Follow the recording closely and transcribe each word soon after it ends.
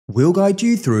We'll guide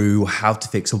you through how to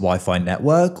fix a Wi-Fi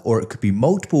network, or it could be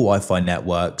multiple Wi-Fi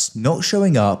networks not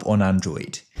showing up on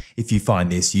Android. If you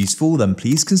find this useful, then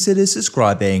please consider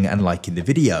subscribing and liking the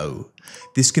video.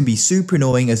 This can be super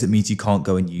annoying as it means you can't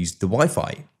go and use the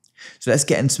Wi-Fi. So let's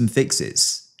get into some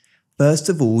fixes. First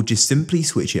of all, just simply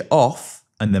switch it off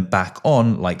and then back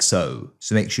on like so.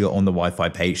 So make sure you're on the Wi-Fi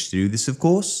page to do this, of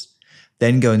course.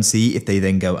 Then go and see if they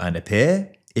then go and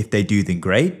appear. If they do, then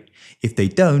great. If they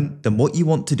don't, then what you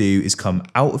want to do is come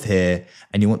out of here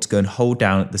and you want to go and hold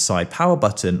down the side power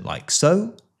button like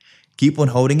so. Keep on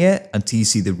holding it until you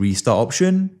see the restart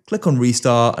option. Click on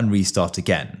restart and restart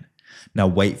again. Now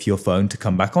wait for your phone to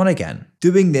come back on again.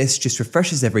 Doing this just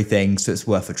refreshes everything, so it's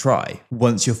worth a try.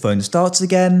 Once your phone starts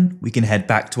again, we can head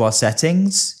back to our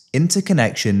settings, into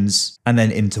connections, and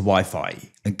then into Wi-Fi,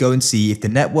 and go and see if the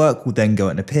network will then go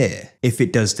and appear. If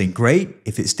it does, then great.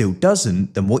 If it still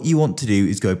doesn't, then what you want to do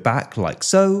is go back like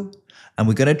so, and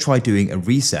we're going to try doing a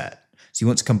reset. So you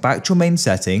want to come back to your main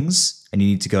settings, and you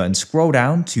need to go and scroll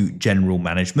down to General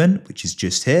Management, which is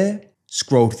just here.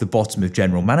 Scroll to the bottom of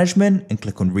General Management and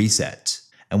click on Reset.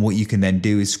 And what you can then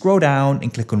do is scroll down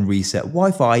and click on Reset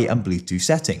Wi-Fi and Bluetooth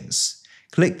settings.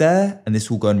 Click there and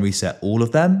this will go and reset all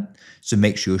of them. So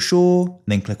make sure you're sure and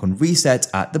then click on Reset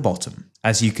at the bottom.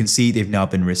 As you can see, they've now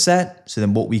been reset. So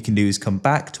then what we can do is come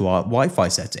back to our Wi-Fi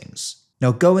settings.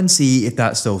 Now go and see if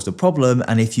that solves the problem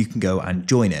and if you can go and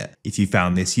join it. If you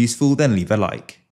found this useful, then leave a like.